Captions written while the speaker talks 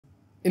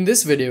In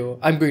this video,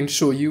 I'm going to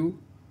show you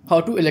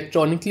how to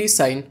electronically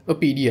sign a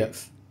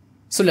PDF.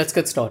 So let's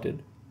get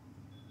started.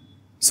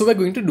 So we're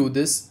going to do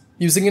this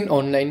using an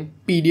online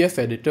PDF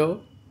editor.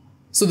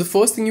 So the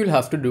first thing you'll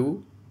have to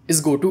do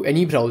is go to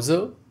any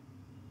browser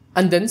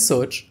and then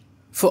search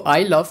for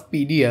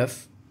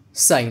ILovePDF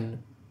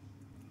sign.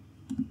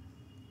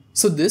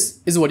 So this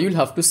is what you'll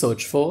have to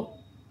search for,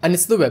 and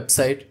it's the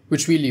website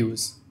which we'll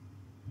use.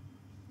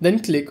 Then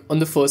click on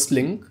the first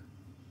link.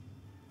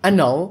 And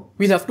now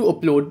we'll have to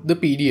upload the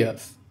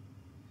PDF.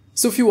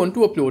 So if you want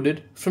to upload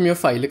it from your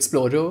file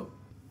explorer,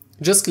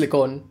 just click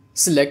on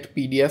select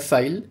PDF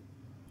file.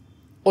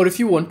 Or if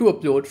you want to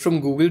upload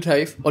from Google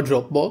Drive or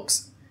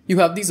Dropbox, you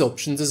have these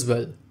options as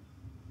well.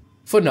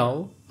 For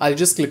now, I'll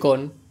just click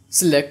on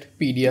select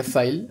PDF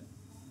file.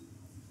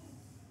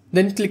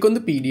 Then click on the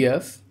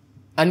PDF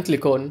and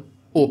click on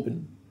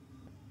open.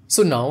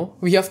 So now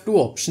we have two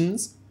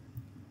options.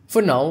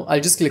 For now,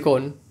 I'll just click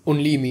on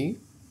only me.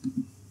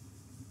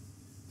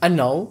 And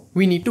now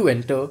we need to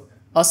enter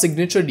our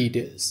signature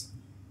details.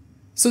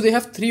 So they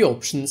have three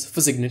options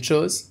for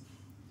signatures.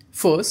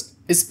 First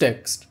is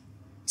text.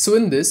 So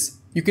in this,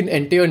 you can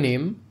enter your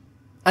name,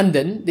 and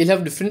then they'll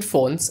have different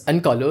fonts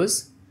and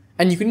colors,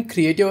 and you can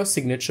create your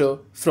signature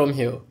from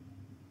here.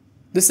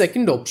 The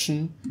second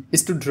option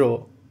is to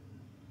draw.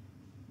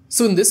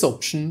 So in this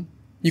option,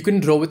 you can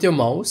draw with your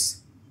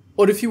mouse,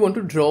 or if you want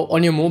to draw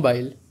on your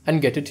mobile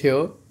and get it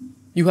here,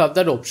 you have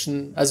that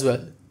option as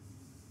well.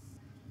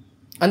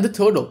 And the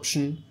third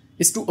option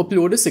is to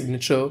upload a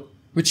signature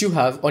which you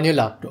have on your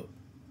laptop.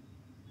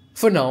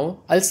 For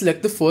now, I'll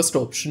select the first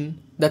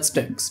option, that's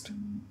text.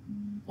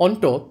 On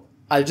top,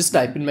 I'll just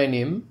type in my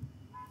name.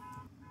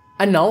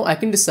 And now I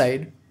can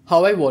decide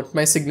how I want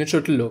my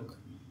signature to look.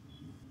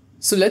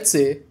 So let's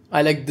say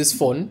I like this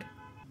font,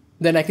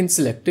 then I can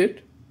select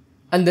it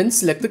and then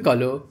select the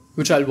color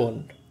which I'll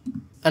want.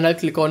 And I'll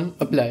click on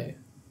apply.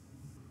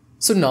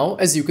 So now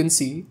as you can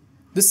see,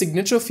 the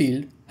signature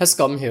field has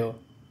come here.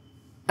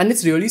 And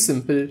it's really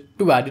simple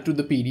to add it to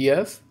the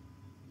PDF.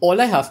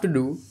 All I have to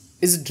do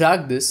is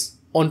drag this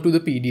onto the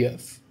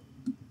PDF.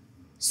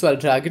 So I'll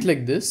drag it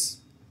like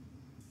this.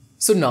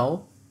 So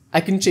now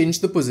I can change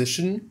the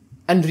position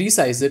and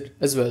resize it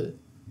as well.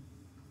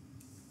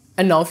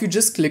 And now if you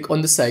just click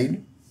on the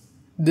side,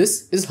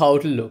 this is how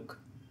it will look.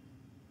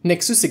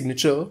 Next to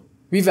signature,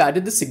 we've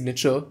added the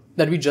signature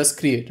that we just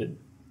created.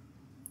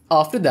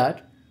 After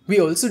that, we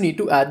also need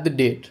to add the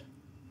date.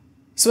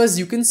 So as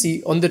you can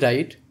see on the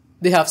right,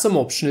 they have some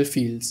optional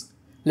fields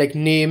like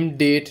name,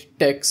 date,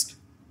 text.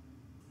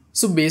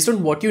 So based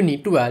on what you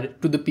need to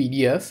add to the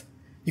PDF,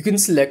 you can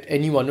select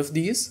any one of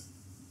these.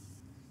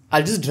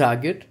 I'll just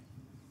drag it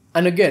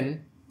and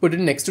again put it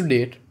next to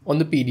date on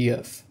the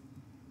PDF.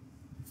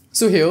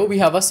 So here we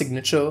have our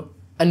signature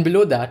and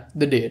below that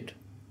the date.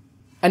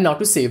 And now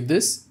to save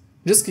this,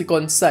 just click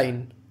on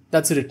sign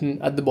that's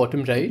written at the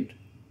bottom right.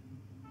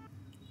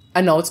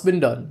 And now it's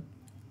been done.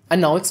 And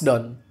now it's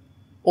done.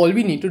 All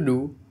we need to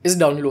do is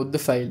download the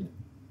file.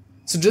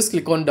 So just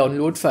click on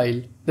download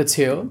file that's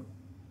here.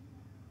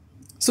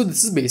 So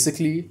this is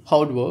basically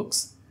how it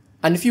works.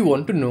 And if you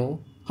want to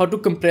know how to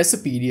compress a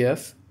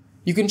PDF,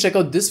 you can check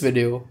out this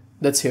video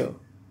that's here.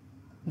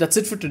 That's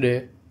it for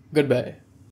today. Goodbye.